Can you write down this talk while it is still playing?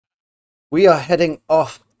We are heading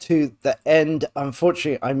off to the end.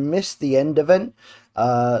 Unfortunately, I missed the end event.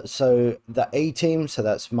 So the A team, so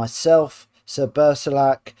that's myself, Sir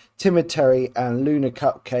Bersalak, Timid Terry, and Luna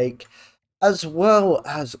Cupcake, as well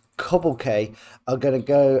as Cobblecay, are going to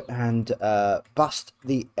go and bust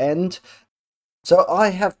the end. So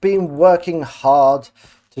I have been working hard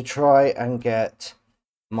to try and get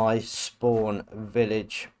my spawn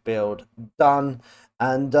village build done,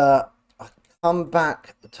 and I come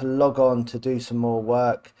back to log on to do some more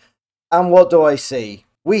work, and what do I see?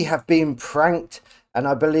 We have been pranked, and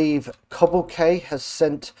I believe Cobblecay has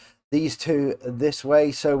sent these two this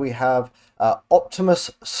way. So we have Optimus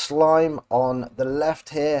Slime on the left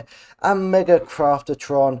here, and Mega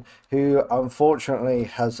Craftertron, who unfortunately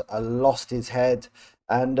has lost his head.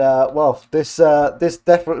 And well, this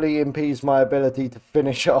definitely impedes my ability to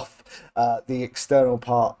finish off the external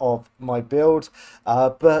part of my build.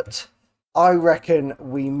 But I reckon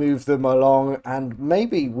we move them along, and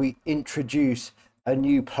maybe we introduce a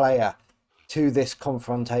new player to this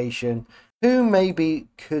confrontation. Who maybe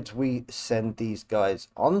could we send these guys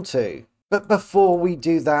onto? But before we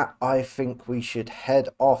do that, I think we should head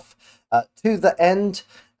off to the end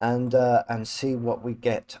and see what we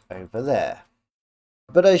get over there.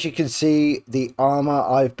 But as you can see, the armor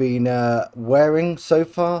I've been wearing so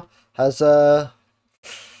far has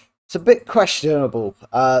it's a bit questionable.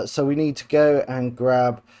 So we need to go and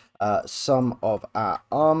grab some of our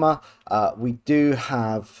armor. We do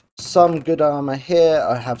have some good armor here.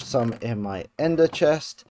 I have some in my ender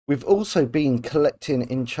chest. We've also been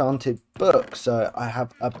collecting enchanted books, so I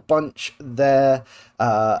have a bunch there,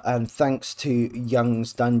 and thanks to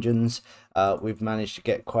Young's Dungeons, we've managed to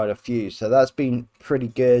get quite a few, so that's been pretty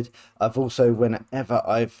good. I've also, whenever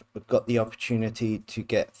I've got the opportunity to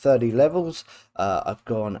get 30 levels, I've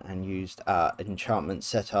gone and used our enchantment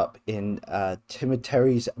setup in Timid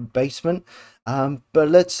Terry's basement. But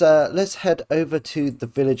let's head over to the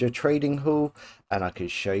villager trading hall, and I can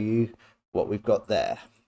show you what we've got there.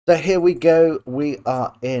 So here we go. We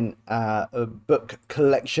are in a book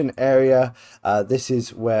collection area. This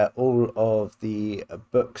is where all of the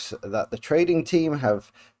books that the trading team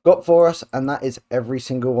have got for us, and that is every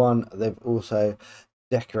single one. They've also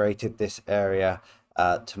decorated this area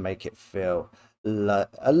to make it feel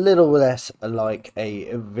a little less like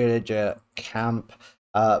a villager camp.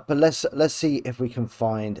 But let's see if we can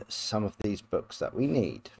find some of these books that we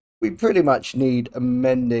need. We pretty much need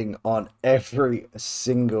mending on every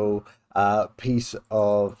single piece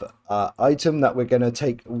of item that we're going to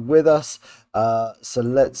take with us. So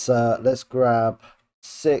let's grab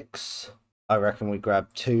 6. I reckon we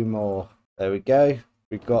grab 2 more. There we go.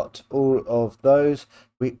 We've got all of those.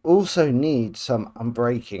 We also need some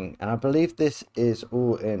unbreaking, and I believe this is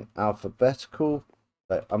all in alphabetical.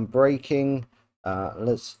 So unbreaking.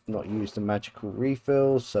 Let's not use the magical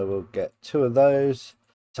refills, so we'll get 2 of those.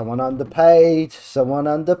 Someone underpaid. Someone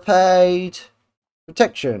underpaid.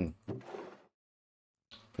 Protection.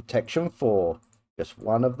 Protection 4. Just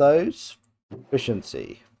 1 of those.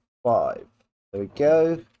 Efficiency 5. There we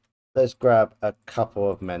go. Let's grab a couple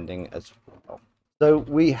of mending as well. So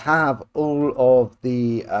we have all of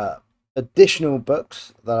the additional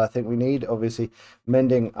books that I think we need. Obviously,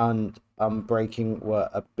 mending and unbreaking were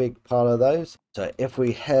a big part of those. So if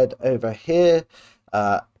we head over here,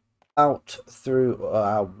 out through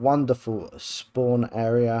our wonderful spawn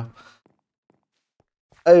area,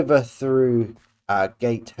 over through our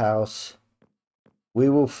gatehouse, we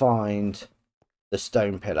will find the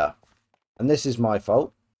stone pillar. And this is my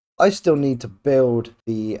fault. I still need to build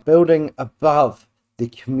the building above the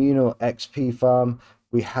communal XP farm.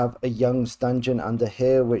 We have a Young's Dungeon under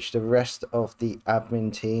here, which the rest of the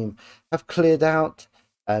admin team have cleared out,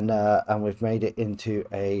 and we've made it into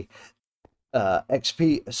a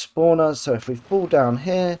XP spawner. So if we fall down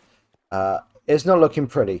here, it's not looking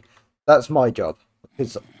pretty. That's my job,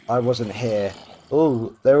 because I wasn't here.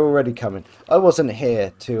 Oh, they're already coming. I wasn't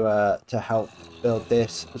here to help build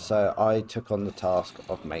this, so I took on the task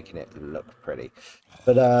of making it look pretty.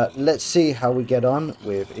 But let's see how we get on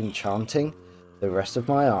with enchanting the rest of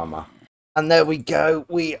my armor. And there we go.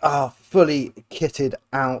 We are fully kitted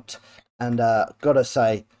out, and gotta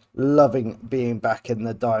say, loving being back in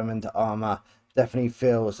the diamond armor. Definitely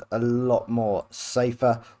feels a lot more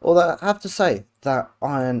safer, although I have to say that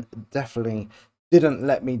iron definitely didn't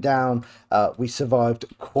let me down. We survived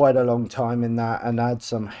quite a long time in that and had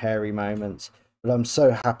some hairy moments, but I'm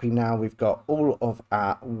so happy now we've got all of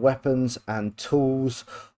our weapons and tools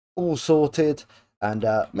all sorted, and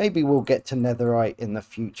maybe we'll get to netherite in the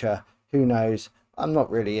future. Who knows? I'm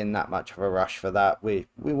not really in that much of a rush for that. We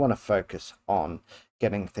want to focus on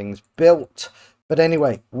getting things built. But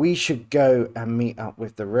anyway, we should go and meet up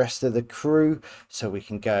with the rest of the crew so we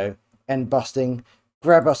can go end busting,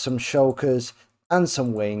 grab us some shulkers and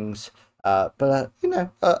some wings. But you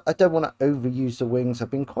know, I don't want to overuse the wings.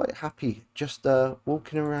 I've been quite happy just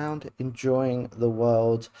walking around, enjoying the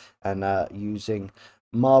world, and using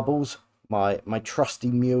marbles, my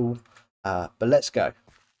trusty mule. But let's go.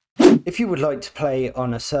 If you would like to play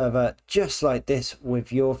on a server just like this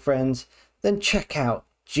with your friends, then check out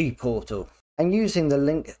G-Portal. And using the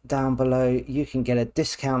link down below, you can get a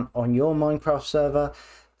discount on your Minecraft server,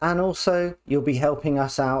 and also you'll be helping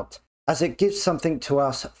us out as it gives something to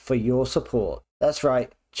us for your support. That's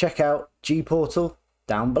right, check out G-Portal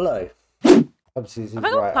down below. Obviously, this is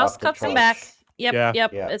right after Come back. Yep,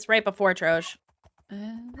 Yeah. it's right before Troge.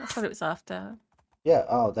 I thought it was after. Yeah,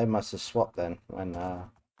 oh, they must have swapped then when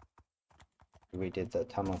we did the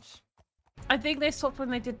tunnels. I think they swapped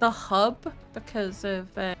when they did the hub because of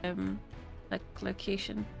like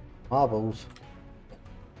location. Marbles.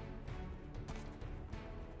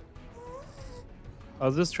 Oh,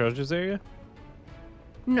 is this Troja's area?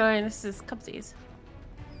 No, this is Cubsies.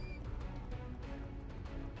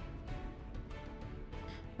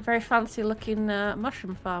 A very fancy looking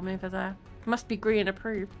mushroom farm over there. Must be green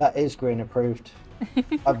approved. That is green approved.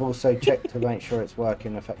 I've also checked to make sure it's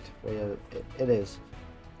working effectively. It is.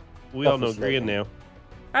 We all know green now.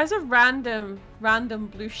 There's a random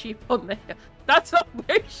blue sheep on the hill. That's not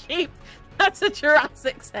blue sheep. That's a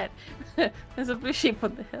Jurassic's head. There's a blue sheep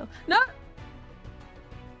on the hill. No.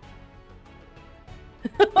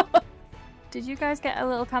 Did you guys get a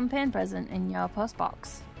little campaign present in your post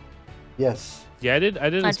box? Yes. Yeah, I did. I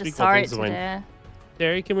didn't I speak just saw about it things of mine. today.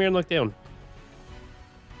 Terry, come here and look down.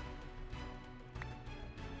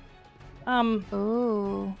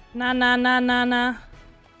 Ooh. Nah.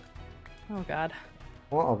 Oh god.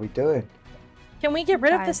 What are we doing? Can we get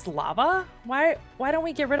rid of Guys. this lava? Why don't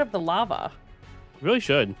we get rid of the lava? Really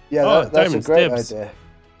should. Yeah, Oh, that's a diamonds, great dibs. idea.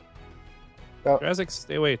 Oh, Jurassic,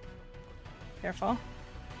 stay away. Careful.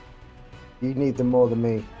 you need them more than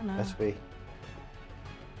me, I know. SB.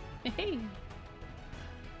 Hey.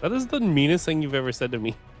 That is the meanest thing you've ever said to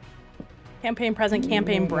me. Campaign present,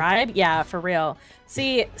 campaign bribe? Yeah, for real.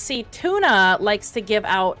 See, Tuna likes to give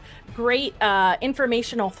out great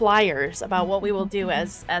informational flyers about what we will do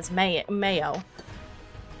as Mayo.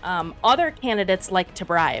 Other candidates like to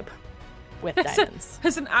bribe with diamonds.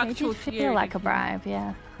 There's an It actual did feel like a bribe,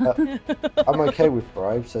 yeah. I'm okay with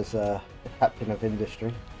bribes as a captain of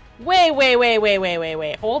industry.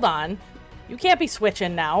 Wait. Hold on. You can't be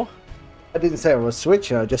switching now. I didn't say I was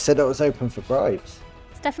switching, I just said I was open for bribes.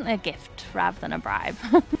 It's definitely a gift rather than a bribe.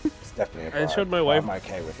 It's definitely a I bribe. showed my but wife. I'm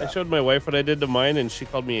okay with I that. showed my wife what I did to mine, and she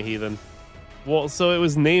called me a heathen. Well, so it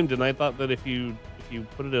was named, and I thought that if you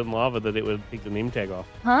put it in lava, that it would take the name tag off.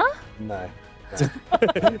 Huh? No.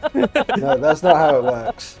 No, that's not how it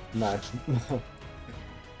works. No.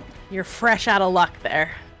 You're fresh out of luck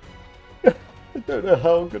there. I don't know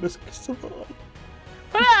how I'm going to survive.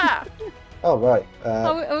 Ah! Oh, right.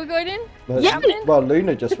 Are we going in? Yeah. Well,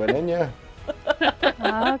 Luna just went in, yeah.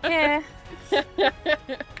 Okay.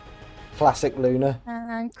 Classic Luna.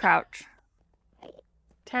 And crouch.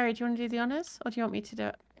 Terry, do you want to do the honors, or do you want me to do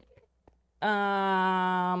it?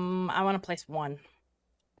 I want to place one. Do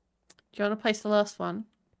you want to place the last one?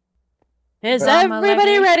 Is Very-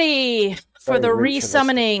 everybody ready for Very the ritualistic.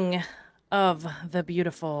 resummoning of the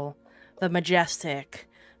beautiful, the majestic,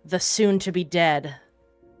 the soon-to-be dead?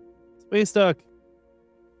 Space duck.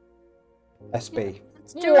 SB.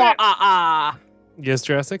 Let's do it. Yes,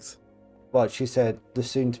 Jurassics. Well, she said the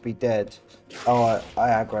soon to be dead. Oh, I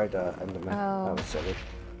aggroed her Enderman. Oh. That was silly.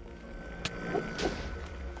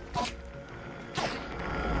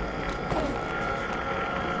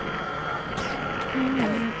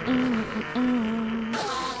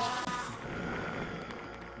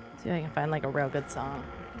 See if I can find like a real good song.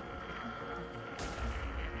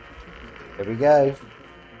 Here we go.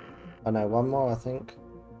 Oh no, one more, I think.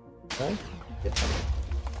 Okay. Yeah.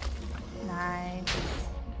 Nice.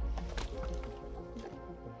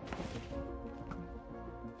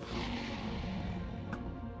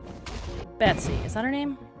 Betsy, is that her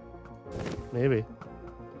name? Maybe.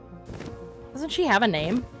 Doesn't she have a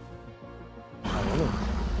name? I don't know.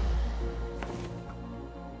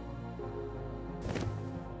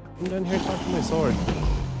 I'm down here talking to my sword.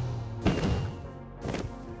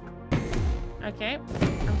 Okay,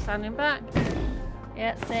 I'm standing back.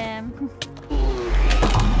 Yeah, same.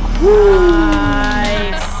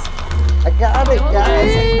 Nice. I got it,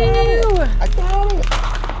 guys! I got it!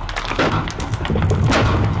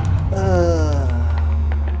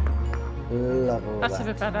 Love all That's that. a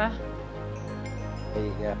bit better. There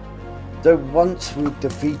you go. So once we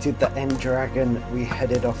defeated the end dragon, we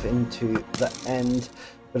headed off into the end,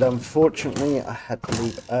 but unfortunately I had to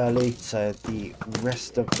leave early, so the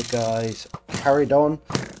rest of the guys carried on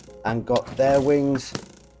and got their wings,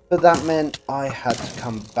 but that meant I had to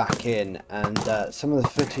come back in, and some of the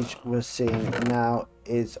footage we're seeing now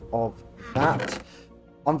is of that.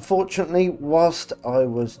 Unfortunately, whilst I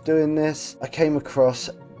was doing this, I came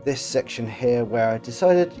across this section here where I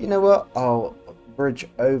decided, you know what, I'll bridge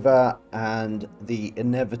over, and the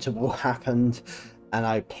inevitable happened and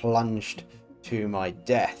I plunged to my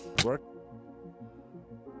death.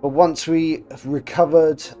 But once we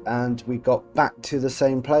recovered and we got back to the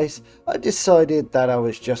same place, I decided that I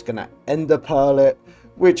was just going to ender pearl it,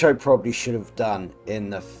 which I probably should have done in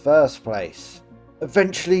the first place.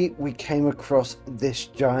 Eventually we came across this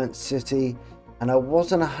giant city, and I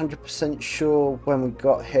wasn't 100% sure when we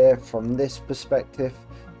got here from this perspective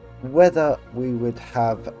whether we would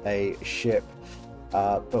have a ship,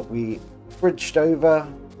 but we bridged over,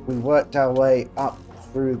 we worked our way up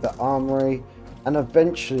through the armory, and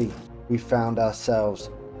eventually we found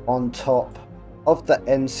ourselves on top of the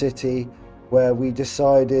end city, where we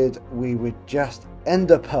decided we would just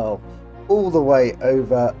ender pearl all the way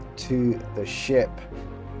over to the ship,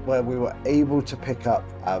 where we were able to pick up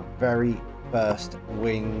our very first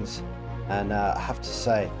wings. And I have to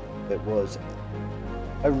say, it was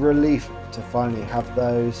a relief to finally have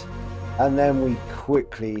those, and then we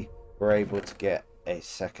quickly were able to get a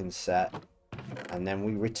second set, and then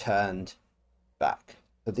we returned back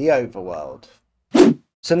to the overworld.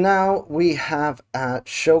 So now we have our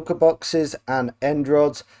shulker boxes and end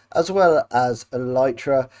rods, as well as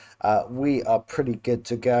elytra. We are pretty good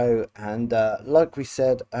to go, and like we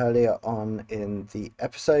said earlier on in the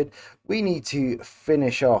episode, we need to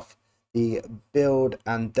finish off the build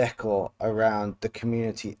and decor around the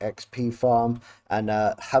community XP farm, and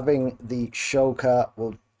having the shulker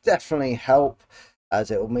will definitely help,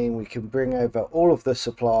 as it will mean we can bring over all of the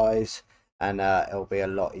supplies, and it'll be a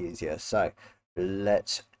lot easier. So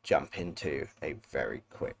let's jump into a very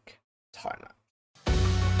quick time lapse.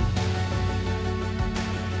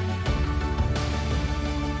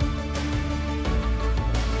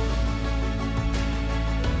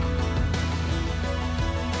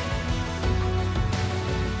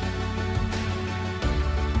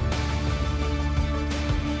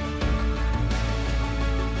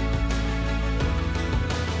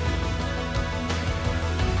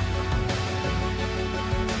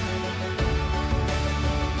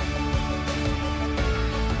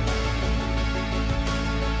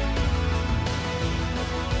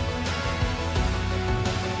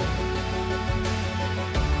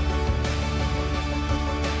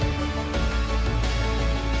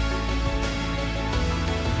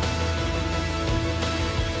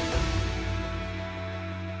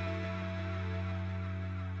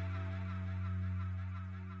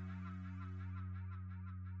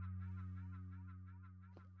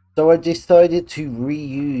 So I decided to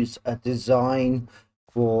reuse a design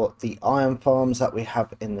for the iron farms that we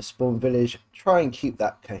have in the spawn village, try and keep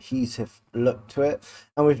that cohesive look to it.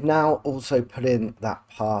 And we've now also put in that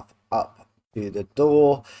path up to the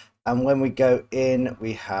door, and when we go in,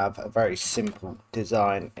 we have a very simple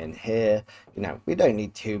design in here. You know, we don't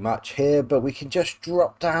need too much here, but we can just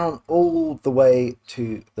drop down all the way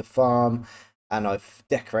to the farm. And I've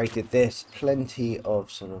decorated this plenty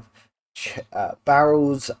of sort of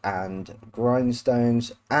barrels and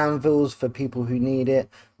grindstones, anvils for people who need it.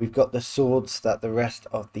 We've got the swords that the rest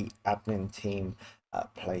of the admin team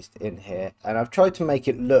placed in here, and I've tried to make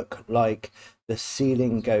it look like the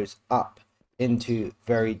ceiling goes up into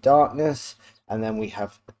very darkness, and then we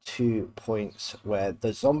have 2 points where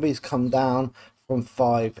the zombies come down from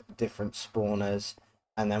 5 different spawners,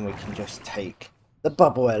 and then we can just take the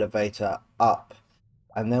bubble elevator up,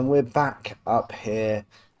 and then we're back up here.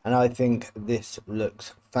 And I think this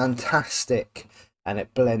looks fantastic, and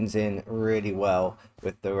it blends in really well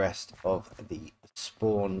with the rest of the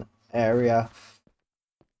spawn area.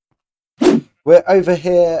 We're over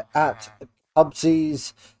here at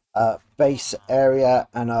Hubsy's base area,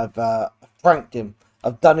 and I've pranked him.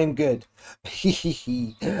 I've done him good.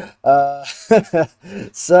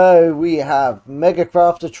 So we have Mega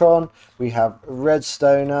Craftertron, we have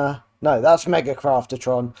Redstoner. No, that's Mega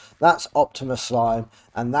Craftertron, that's Optimus Slime,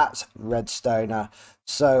 and that's Redstoner.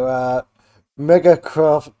 So Mega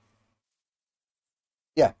Craftertron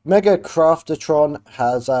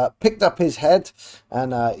has picked up his head,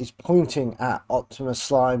 and he's pointing at Optimus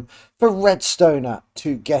Slime for Redstoner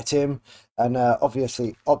to get him. And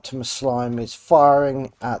obviously Optimus Slime is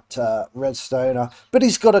firing at Redstoner, but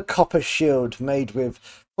he's got a copper shield made with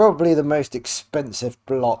probably the most expensive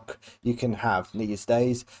block you can have these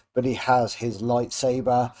days. But he has his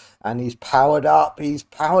lightsaber and he's powered up. He's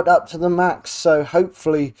powered up to the max, so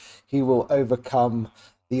hopefully he will overcome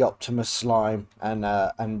the Optimus Slime, and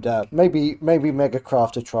maybe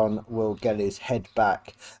Megacraftatron will get his head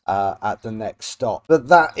back at the next stop. But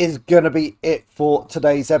that is gonna be it for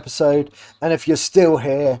today's episode. And if you're still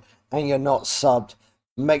here and you're not subbed,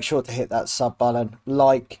 make sure to hit that sub button,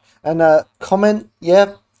 like, and comment.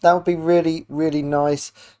 Yeah, that would be really, really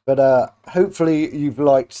nice. But hopefully you've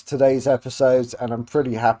liked today's episodes, and I'm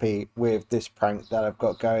pretty happy with this prank that I've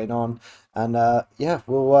got going on. And yeah,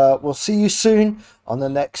 we'll see you soon on the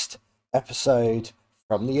next episode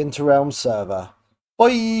from the Inter Realms server.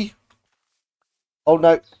 Bye. Oh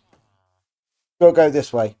no, gotta go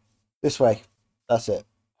this way. This way. That's it.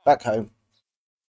 Back home.